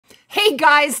Hey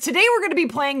guys, today we're going to be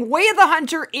playing Way of the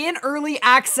Hunter in early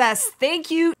access.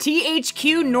 Thank you,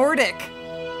 THQ Nordic.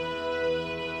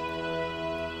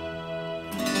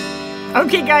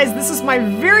 Okay guys, this is my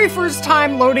very first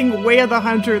time loading Way of the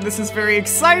Hunter. This is very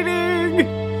exciting.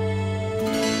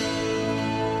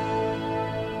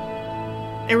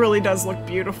 It really does look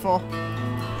beautiful.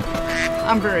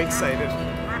 I'm very excited.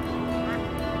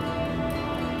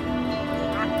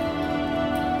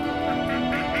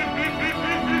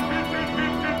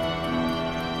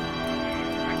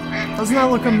 Doesn't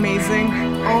that look amazing?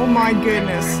 Oh my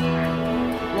goodness.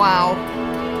 Wow.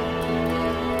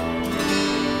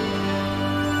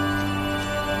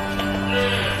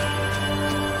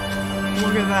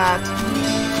 Look at that.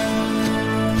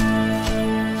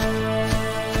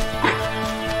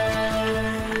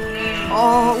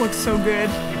 Oh, it looks so good.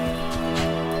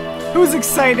 Who's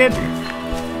excited?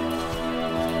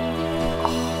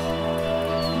 Oh,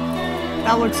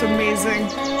 that looks amazing.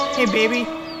 Hey, baby.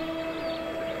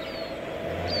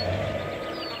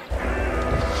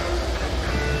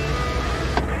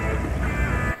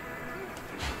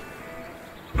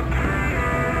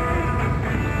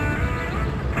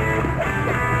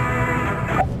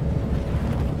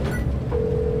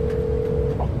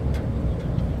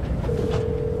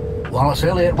 Wallace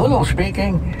Elliott Willow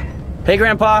speaking. Hey,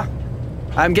 Grandpa.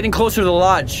 I'm getting closer to the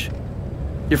lodge.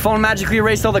 Your phone magically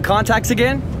erased all the contacts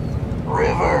again?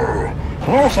 River.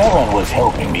 Nurse Ellen was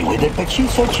helping me with it, but she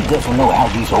said she doesn't know how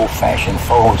these old-fashioned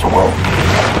phones work.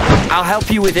 I'll help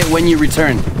you with it when you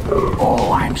return.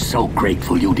 Oh, I'm so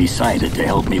grateful you decided to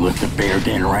help me with the Bear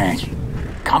Den Ranch.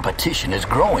 Competition is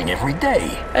growing every day.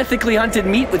 Ethically hunted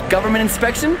meat with government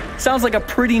inspection? Sounds like a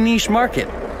pretty niche market.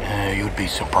 You'd be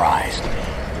surprised.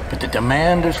 But the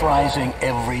demand is rising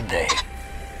every day.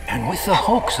 And with the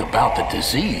hoax about the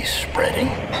disease spreading...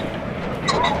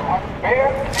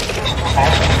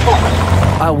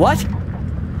 What?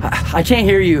 I can't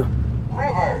hear you.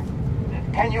 River,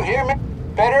 can you hear me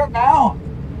better now?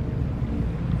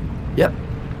 Yep,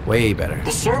 way better.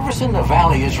 The service in the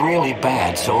valley is really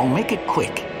bad, so make it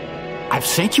quick. I've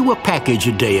sent you a package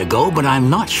a day ago, but I'm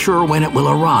not sure when it will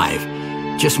arrive.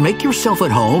 Just make yourself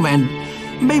at home and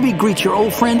maybe greet your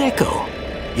old friend Echo.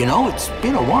 You know, it's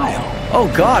been a while. Oh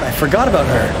God, I forgot about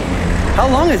her. How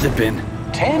long has it been?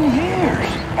 10 years.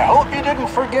 I hope you didn't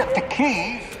forget the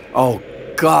keys. Oh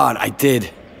God, I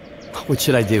did. What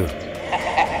should I do?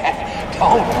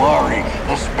 Don't worry.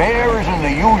 The spare is in the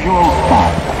usual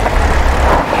spot.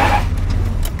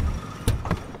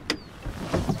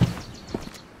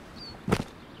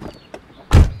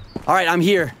 All right, I'm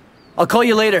here. I'll call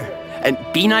you later. And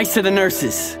be nice to the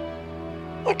nurses.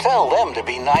 Well, tell them to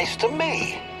be nice to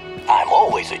me. I'm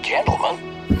always a gentleman.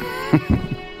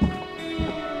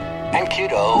 And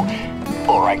kiddo,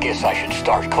 or I guess I should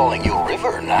start calling you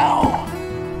River now.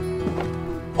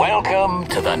 Welcome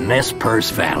to the Nez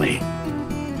Perce Valley.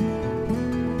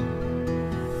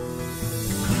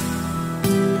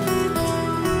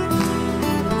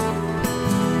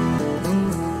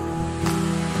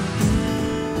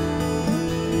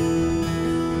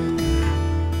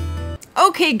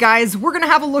 Okay guys, we're gonna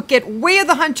have a look at Way of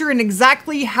the Hunter and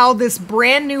exactly how this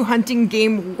brand new hunting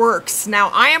game works. Now,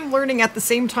 I am learning at the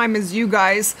same time as you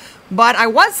guys, but I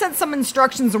was sent some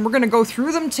instructions and we're gonna go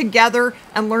through them together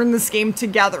and learn this game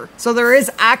together. So there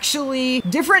is actually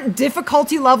different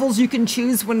difficulty levels you can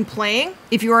choose when playing.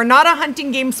 If you are not a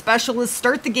hunting game specialist,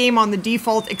 start the game on the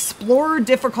default Explorer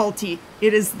difficulty.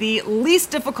 It is the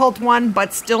least difficult one,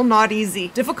 but still not easy.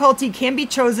 Difficulty can be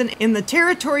chosen in the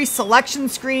territory selection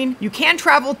screen. You can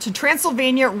travel to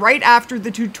Transylvania right after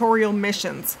the tutorial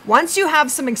missions. Once you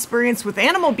have some experience with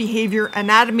animal behavior,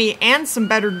 anatomy, and some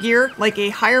better gear, like a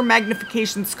higher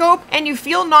magnification scope, and you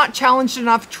feel not challenged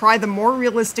enough, try the more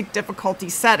realistic difficulty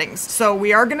settings. So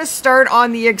we are gonna start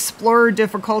on the Explorer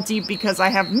difficulty because I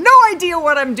have no idea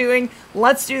what I'm doing.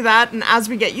 Let's do that, and as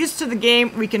we get used to the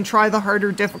game, we can try the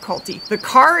harder difficulty. The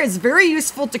car is very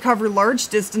useful to cover large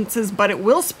distances, but it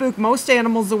will spook most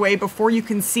animals away before you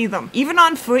can see them. Even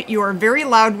on foot, you are very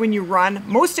loud when you run.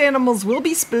 Most animals will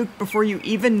be spooked before you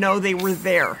even know they were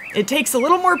there. It takes a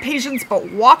little more patience,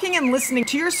 but walking and listening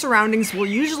to your surroundings will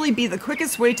usually be the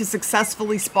quickest way to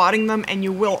successfully spotting them, and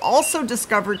you will also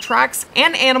discover tracks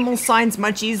and animal signs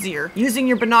much easier. Using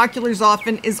your binoculars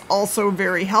often is also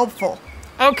very helpful.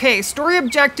 Okay, story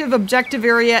objective, objective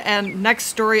area, and next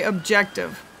story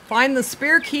objective. Find the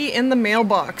spare key in the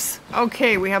mailbox.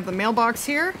 Okay, we have the mailbox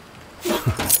here.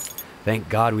 Thank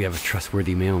God we have a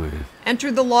trustworthy mailman.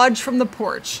 Enter the lodge from the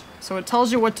porch. So it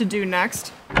tells you what to do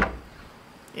next.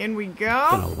 In we go.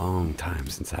 It's been a long time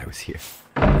since I was here.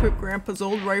 Equip Grandpa's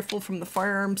old rifle from the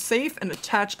firearm safe and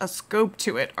attach a scope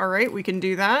to it. All right, we can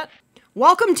do that.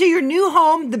 Welcome to your new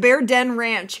home, the Bear Den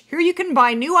Ranch. Here you can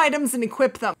buy new items and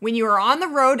equip them. When you are on the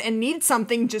road and need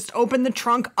something, just open the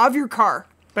trunk of your car.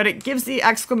 But it gives the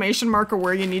exclamation mark of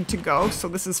where you need to go, so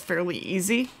this is fairly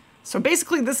easy. So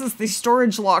basically this is the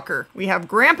storage locker. We have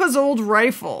Grandpa's old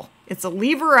rifle. It's a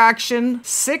lever action,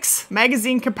 6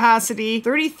 magazine capacity,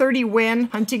 30-30 win,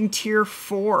 hunting tier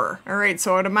 4. All right,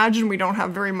 so I'd imagine we don't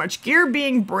have very much gear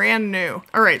being brand new.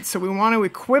 All right, so we want to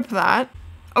equip that.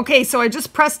 Okay, so I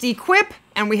just pressed equip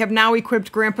and we have now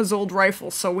equipped Grandpa's old rifle.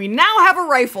 So we now have a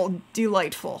rifle.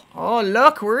 Delightful. Oh,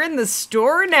 look, we're in the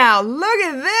store now. Look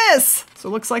at this. So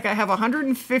it looks like I have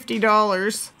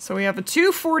 $150. So we have a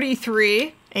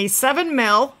 243, a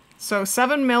 7mm. So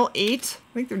 7mm 8,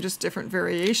 I think they're just different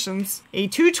variations. A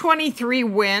 223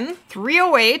 win,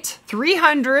 308,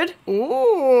 300.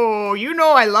 Ooh, you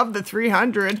know I love the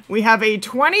 300. We have a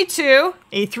 22,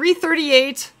 a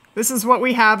 338. This is what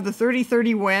we have, the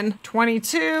 30-30 win,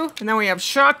 22. And then we have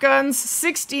shotguns,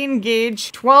 16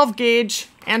 gauge, 12 gauge,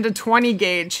 and a 20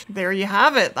 gauge. There you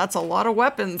have it. That's a lot of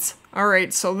weapons. All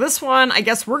right, so this one, I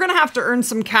guess we're gonna have to earn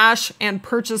some cash and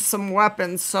purchase some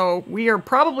weapons. So we are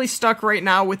probably stuck right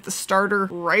now with the starter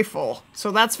rifle.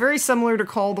 So that's very similar to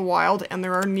Call of the Wild, and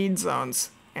there are need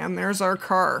zones. And there's our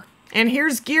car. And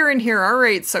here's gear in here. All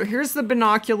right, so here's the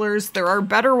binoculars. There are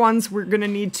better ones we're gonna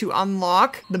need to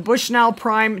unlock. The Bushnell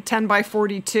Prime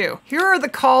 10x42. Here are the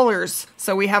collars.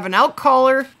 So we have an elk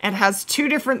collar. It has 2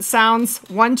 different sounds.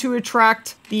 One to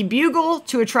attract the bugle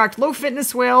to attract low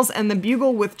fitness whales, and the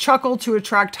bugle with chuckle to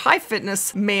attract high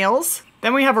fitness males.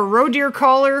 Then we have a roe deer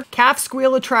collar. Calf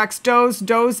squeal attracts does.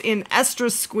 Does in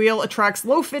estrus squeal attracts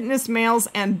low fitness males,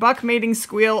 and buck mating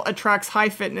squeal attracts high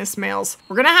fitness males.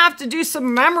 We're gonna have to do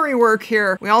some memory work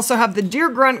here. We also have the deer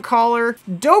grunt collar.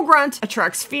 Doe grunt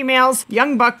attracts females.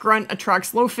 Young buck grunt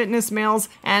attracts low fitness males,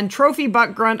 and trophy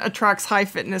buck grunt attracts high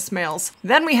fitness males.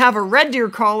 Then we have a red deer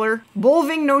collar.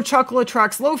 Bolving no chuckle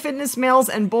attracts low fitness males,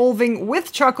 and bolving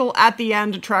with chuckle at the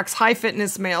end attracts high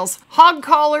fitness males. Hog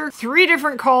collar, 3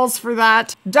 different calls for that.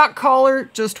 Duck collar,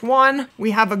 just 1.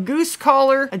 We have a goose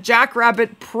collar, a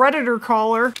jackrabbit predator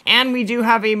collar, and we do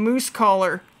have a moose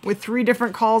collar with 3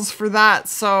 different calls for that.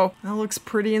 So that looks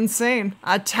pretty insane.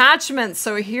 Attachments.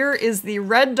 So here is the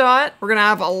red dot. We're gonna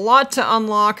have a lot to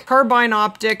unlock. Carbine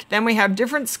optic. Then we have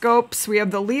different scopes. We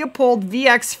have the Leupold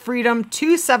VX Freedom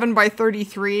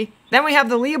 2.7x33. Then we have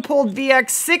the Leupold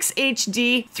VX 6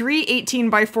 HD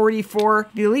 3.18x44,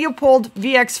 the Leupold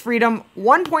VX Freedom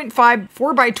 1.5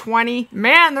 4x20.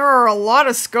 Man, there are a lot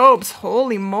of scopes.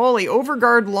 Holy moly.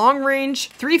 Overguard long range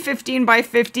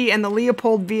 3.15x50, and the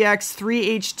Leupold VX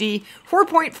 3 HD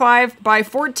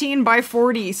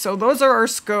 4.5x14x40. So those are our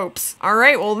scopes. All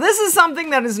right, well, this is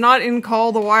something that is not in Call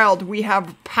of the Wild. We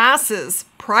have passes,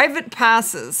 private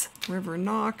passes. River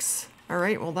Knox. All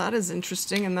right, well, that is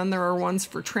interesting. And then there are ones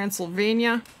for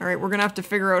Transylvania. All right, we're gonna have to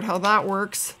figure out how that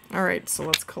works. All right, so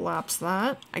let's collapse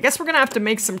that. I guess we're gonna have to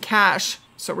make some cash.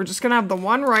 So we're just gonna have the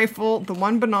 1 rifle, the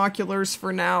 1 binoculars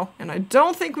for now. And I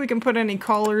don't think we can put any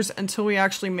collars until we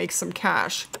actually make some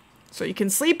cash. So you can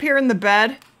sleep here in the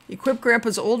bed, equip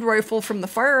Grandpa's old rifle from the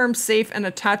firearm safe, and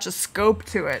attach a scope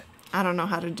to it. I don't know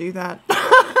how to do that.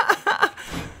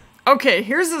 Okay,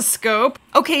 here's a scope.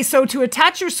 Okay, so to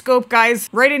attach your scope, guys,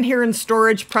 right in here in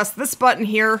storage, press this button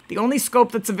here. The only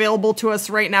scope that's available to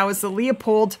us right now is the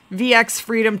Leupold VX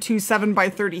Freedom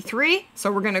 2.7x33.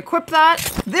 So we're gonna equip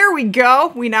that. There we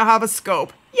go. We now have a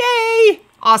scope. Yay!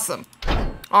 Awesome.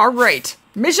 All right.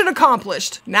 Mission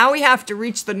accomplished. Now we have to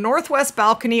reach the northwest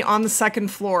balcony on the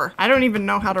 2nd floor. I don't even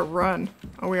know how to run.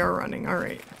 Oh, we are running. All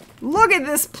right. Look at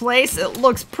this place. It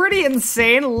looks pretty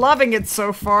insane. Loving it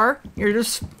so far. You're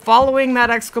just following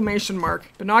that exclamation mark.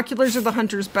 Binoculars are the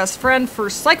hunter's best friend.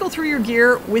 First, cycle through your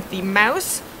gear with the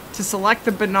mouse to select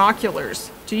the binoculars.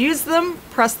 To use them,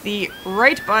 press the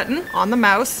right button on the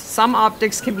mouse. Some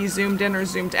optics can be zoomed in or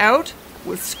zoomed out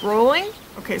with scrolling.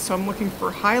 Okay, so I'm looking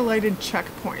for highlighted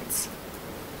checkpoints.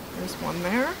 There's one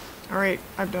there. All right,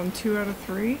 I've done 2 out of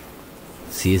 3.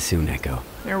 See you soon, Echo.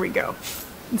 There we go.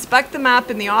 Inspect the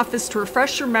map in the office to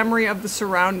refresh your memory of the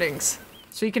surroundings.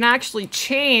 So you can actually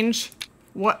change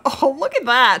what, oh, look at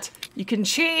that. You can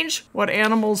change what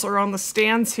animals are on the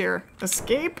stands here.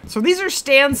 Escape. So these are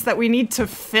stands that we need to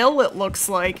fill, it looks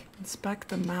like. Inspect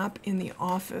the map in the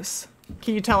office.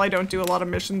 Can you tell I don't do a lot of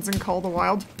missions in Call of the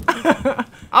Wild?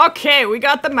 Okay, we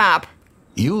got the map.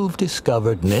 You've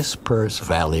discovered Nez Perce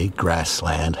Valley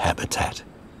grassland habitat.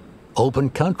 Open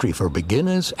country for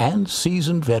beginners and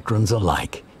seasoned veterans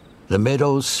alike. The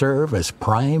meadows serve as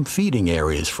prime feeding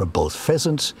areas for both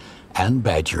pheasants and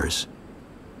badgers.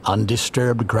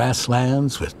 Undisturbed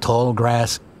grasslands with tall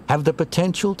grass have the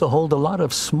potential to hold a lot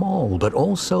of small, but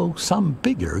also some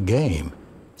bigger game.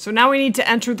 So now we need to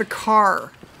enter the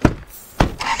car.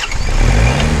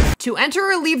 To enter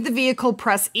or leave the vehicle,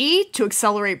 press E. To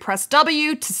accelerate, press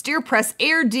W. To steer, press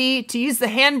A or D. To use the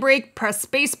handbrake, press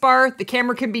spacebar. The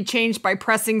camera can be changed by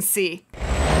pressing C.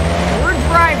 We're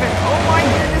driving. Oh my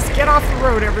goodness, get off the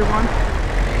road, everyone.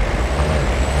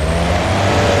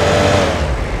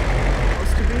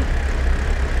 Supposed to be.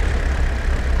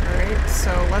 Alright,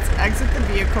 so let's exit the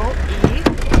vehicle. E.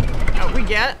 Out we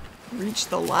get. Reach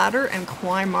the ladder and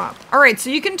climb up. Alright, so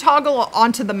you can toggle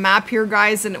onto the map here,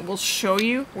 guys, and it will show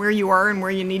you where you are and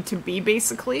where you need to be,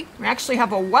 basically. We actually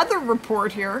have a weather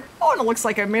report here. Oh, and it looks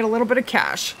like I've made a little bit of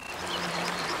cash.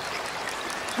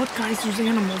 Look, guys, there's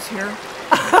animals here.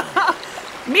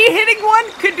 Me hitting one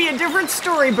could be a different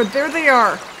story, but there they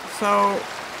are. So,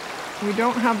 we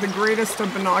don't have the greatest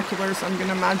of binoculars. I'm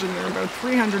gonna imagine they're about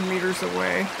 300 meters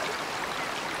away.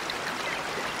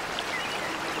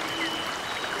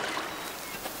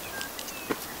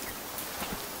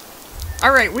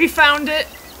 Alright, we found it.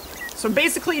 So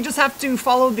basically you just have to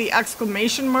follow the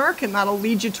exclamation mark and that'll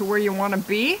lead you to where you want to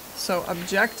be. So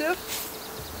objective,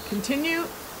 continue,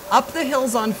 up the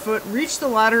hills on foot, reach the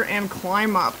ladder and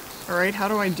climb up. Alright, how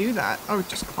do I do that? Oh,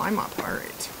 just climb up,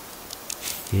 alright.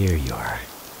 Here you are.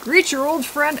 Greet your old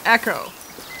friend Echo.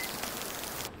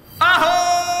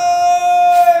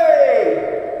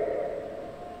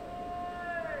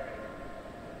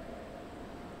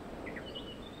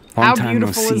 Long How time no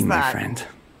beautiful see, is my that? friend.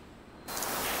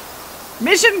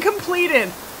 Mission completed!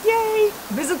 Yay!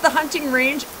 Visit the hunting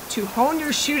range to hone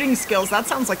your shooting skills. That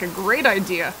sounds like a great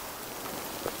idea.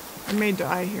 I may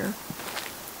die here.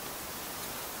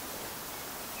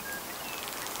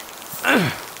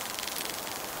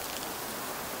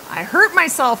 I hurt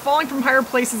myself. Falling from higher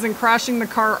places and crashing the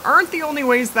car aren't the only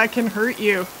ways that can hurt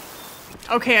you.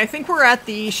 Okay, I think we're at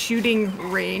the shooting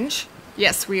range.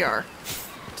 Yes, we are.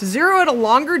 To zero at a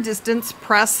longer distance,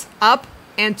 press up,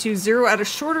 and to zero at a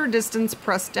shorter distance,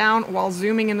 press down while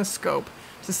zooming in a scope.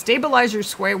 To stabilize your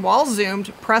sway while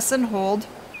zoomed, press and hold.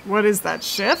 What is that,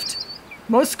 shift?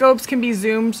 Most scopes can be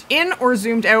zoomed in or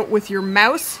zoomed out with your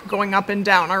mouse going up and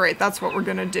down. Alright, that's what we're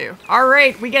gonna do.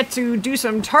 Alright, we get to do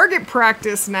some target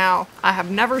practice now. I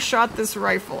have never shot this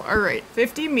rifle. Alright,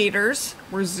 50 meters.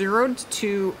 We're zeroed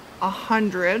to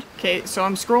 100. Okay, so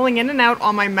I'm scrolling in and out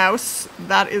on my mouse.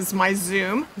 That is my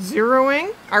zoom.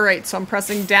 Zeroing. Alright, so I'm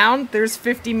pressing down. There's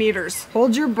 50 meters.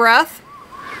 Hold your breath.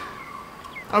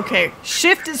 Okay,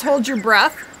 shift is hold your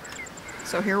breath.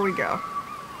 So here we go.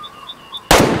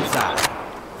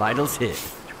 Vitals hit.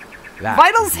 That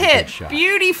Vitals was a good hit. shot.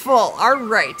 Beautiful.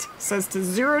 Alright. Says to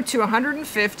 0 to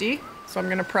 150. So I'm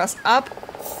going to press up.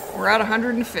 We're at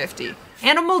 150.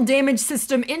 Animal damage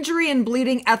system, injury and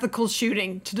bleeding, ethical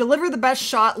shooting. To deliver the best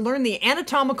shot, learn the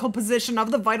anatomical position of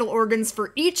the vital organs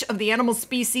for each of the animal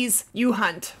species you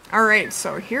hunt. Alright,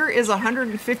 so here is a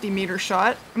 150 meter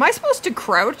shot. Am I supposed to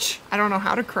crouch? I don't know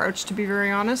how to crouch, to be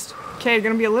very honest. Okay,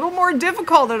 gonna be a little more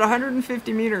difficult at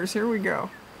 150 meters. Here we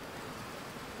go.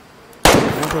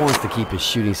 Everyone wants to keep his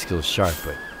shooting skills sharp,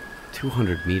 but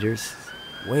 200 meters?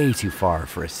 Way too far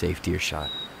for a safe deer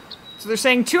shot. So they're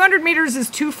saying 200 meters is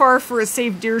too far for a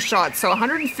safe deer shot, so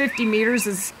 150 meters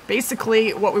is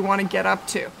basically what we want to get up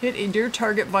to. Hit a deer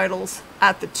target vitals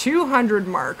at the 200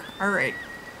 mark. Alright,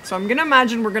 so I'm gonna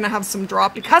imagine we're gonna have some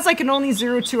drop because I can only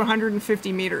zero to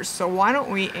 150 meters, so why don't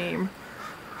we aim?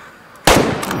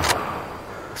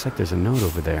 Looks like there's a note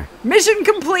over there. Mission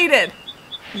completed!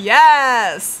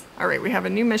 Yes! Alright, we have a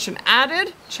new mission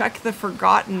added. Check the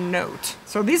forgotten note.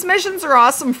 So these missions are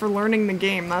awesome for learning the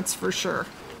game, that's for sure.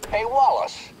 Hey,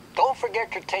 Wallace, don't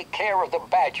forget to take care of the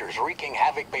badgers wreaking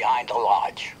havoc behind the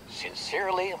lodge.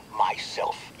 Sincerely,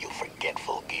 myself, you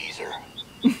forgetful geezer.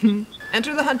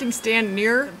 Enter the hunting stand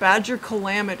near Badger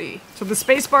Calamity. So the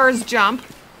spacebar is jump.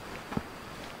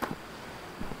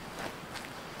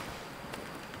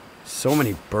 So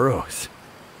many burrows.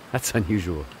 That's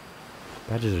unusual.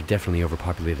 Badgers are definitely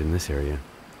overpopulated in this area.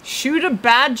 Shoot a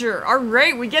badger.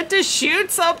 Alright, we get to shoot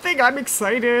something. I'm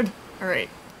excited. Alright.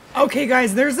 Okay,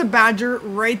 guys, there's a badger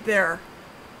right there.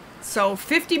 So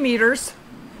 50 meters.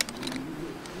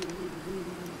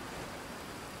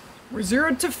 We're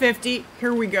 0 to 50.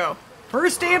 Here we go.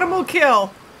 First animal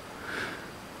kill.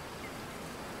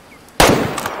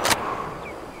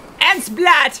 And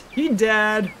splat! He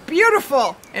dead.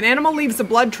 Beautiful! An animal leaves a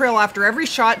blood trail after every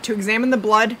shot. To examine the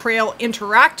blood trail,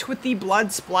 interact with the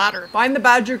blood splatter. Find the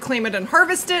badger, claim it, and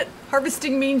harvest it.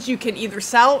 Harvesting means you can either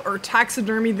sell or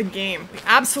taxidermy the game. We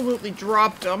absolutely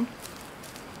dropped him.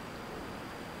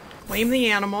 Claim the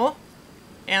animal.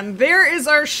 And there is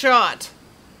our shot.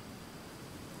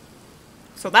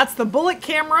 So that's the bullet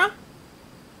camera.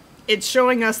 It's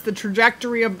showing us the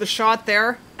trajectory of the shot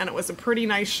there, and it was a pretty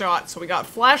nice shot. So we got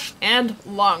flesh and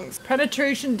lungs.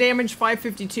 Penetration damage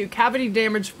 552, cavity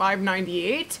damage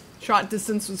 598. Shot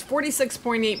distance was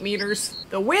 46.8 meters.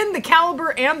 The wind, the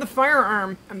caliber, and the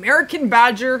firearm. American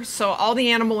Badger, so all the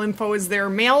animal info is there.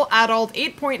 Male adult,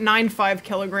 8.95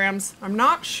 kilograms. I'm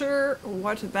not sure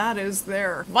what that is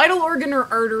there. Vital organ or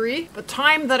artery. The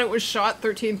time that it was shot,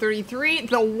 13:33.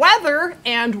 The weather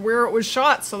and where it was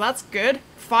shot, so that's good.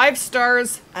 5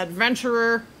 stars,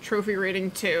 adventurer, trophy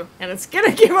rating 2. And it's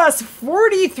gonna give us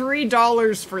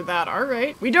 $43 for that, all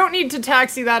right. We don't need to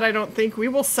taxi that, I don't think. We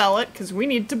will sell it, because we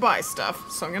need to buy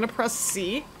stuff. So I'm gonna press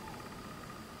C.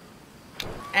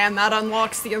 And that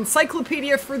unlocks the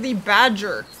encyclopedia for the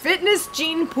badger. Fitness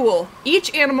gene pool.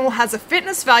 Each animal has a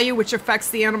fitness value which affects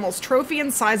the animal's trophy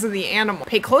and size of the animal.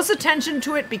 Pay close attention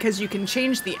to it because you can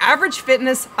change the average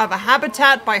fitness of a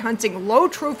habitat by hunting low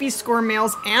trophy score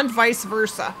males and vice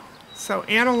versa. So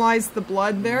analyze the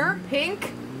blood there.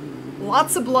 Pink,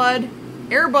 lots of blood.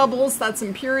 Air bubbles, that's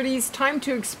impurities. Time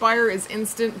to expire is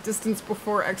instant. Distance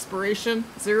before expiration,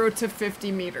 0 to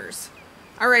 50 meters.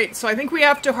 All right, so I think we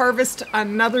have to harvest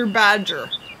another badger.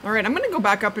 All right, I'm gonna go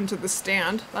back up into the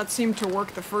stand. That seemed to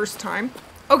work the first time.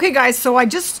 Okay guys, so I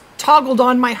just toggled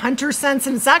on my hunter sense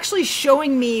and it's actually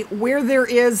showing me where there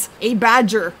is a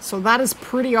badger. So that is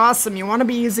pretty awesome. You wanna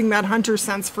be using that hunter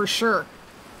sense for sure.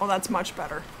 Oh, that's much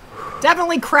better.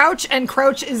 Definitely crouch, and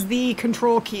crouch is the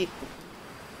control key.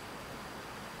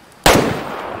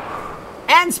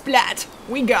 And splat,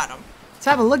 we got him. Let's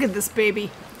have a look at this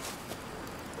baby.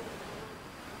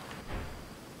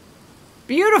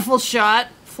 Beautiful shot,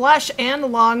 flesh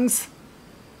and lungs.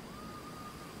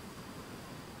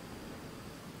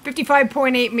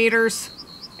 55.8 meters,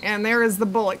 and there is the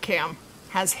bullet cam.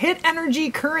 Has hit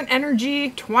energy, current energy,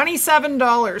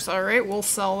 $27. All right, we'll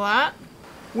sell that.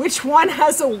 Which one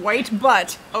has a white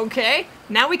butt? Okay,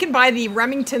 now we can buy the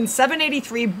Remington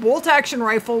 783 bolt action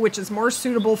rifle, which is more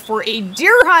suitable for a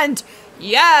deer hunt.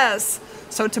 Yes!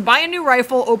 So to buy a new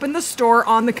rifle, open the store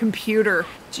on the computer.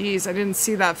 Jeez, I didn't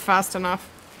see that fast enough.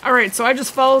 All right, so I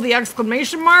just follow the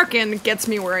exclamation mark and it gets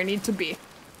me where I need to be.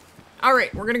 All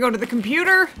right, we're gonna go to the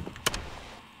computer.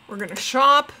 We're gonna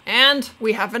shop, and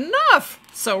we have enough.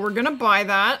 So we're gonna buy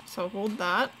that, so hold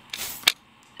that.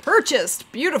 Purchased,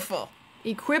 beautiful.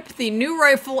 Equip the new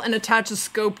rifle and attach a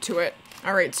scope to it.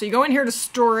 All right, so you go in here to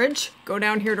storage, go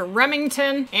down here to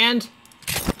Remington, and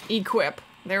equip.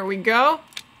 There we go.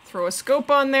 Throw a scope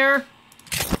on there,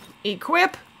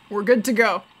 equip, we're good to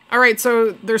go. All right,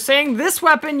 so they're saying this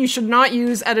weapon you should not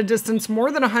use at a distance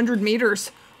more than 100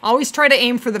 meters. Always try to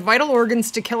aim for the vital organs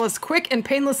to kill as quick and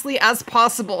painlessly as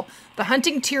possible. The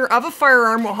hunting tier of a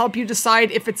firearm will help you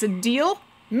decide if it's a deal.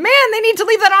 Man, they need to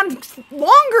leave that on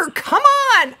longer, come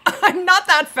on! I'm not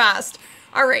that fast.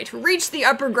 All right, reach the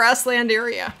upper grassland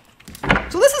area.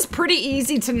 So this is pretty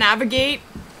easy to navigate.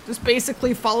 Just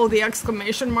basically follow the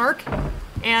exclamation mark.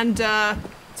 And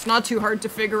it's not too hard to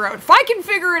figure out. If I can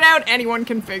figure it out, anyone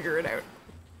can figure it out.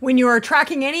 When you are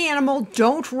tracking any animal,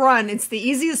 don't run. It's the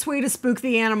easiest way to spook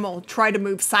the animal. Try to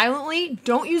move silently,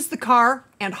 don't use the car,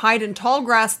 and hide in tall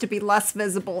grass to be less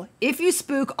visible. If you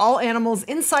spook all animals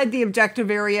inside the objective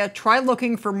area, try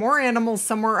looking for more animals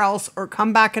somewhere else or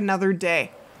come back another day.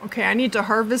 Okay, I need to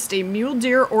harvest a mule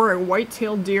deer or a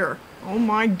white-tailed deer. Oh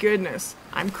my goodness.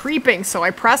 I'm creeping, so I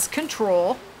press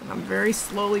control. And I'm very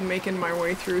slowly making my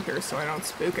way through here so I don't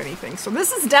spook anything. So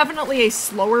this is definitely a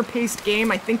slower paced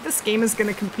game. I think this game is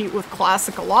going to compete with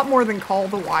Classic a lot more than Call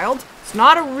of the Wild. It's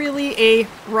not really a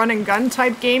run and gun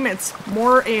type game. It's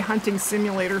more a hunting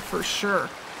simulator for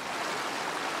sure.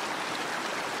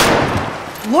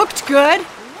 Looked good.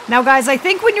 Now guys, I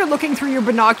think when you're looking through your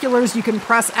binoculars, you can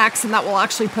press X and that will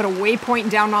actually put a waypoint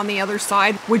down on the other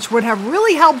side, which would have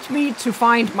really helped me to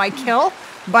find my kill.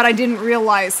 But I didn't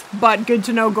realize, but good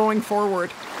to know going forward.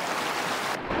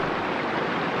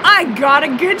 I got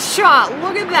a good shot,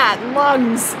 look at that,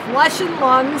 lungs, flesh and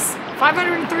lungs,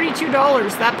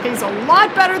 $532, that pays a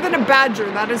lot better than a badger,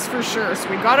 that is for sure,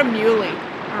 so we got a muley.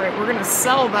 All right, we're gonna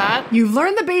sell that. You've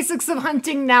learned the basics of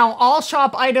hunting, now all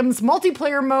shop items,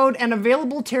 multiplayer mode, and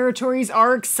available territories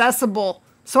are accessible.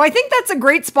 So I think that's a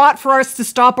great spot for us to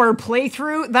stop our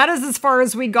playthrough. That is as far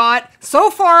as we got. So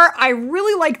far, I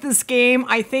really like this game.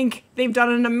 I think they've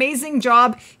done an amazing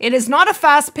job. It is not a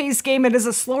fast-paced game. It is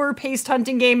a slower-paced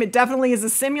hunting game. It definitely is a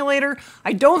simulator.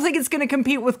 I don't think it's going to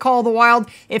compete with Call of the Wild.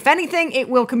 If anything, it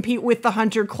will compete with the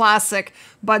Hunter Classic.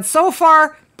 But so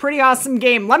far, pretty awesome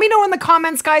game. Let me know in the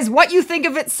comments, guys, what you think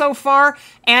of it so far.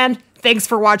 And Thanks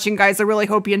for watching, guys. I really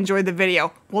hope you enjoyed the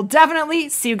video. We'll definitely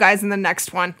see you guys in the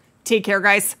next one. Take care,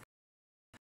 guys.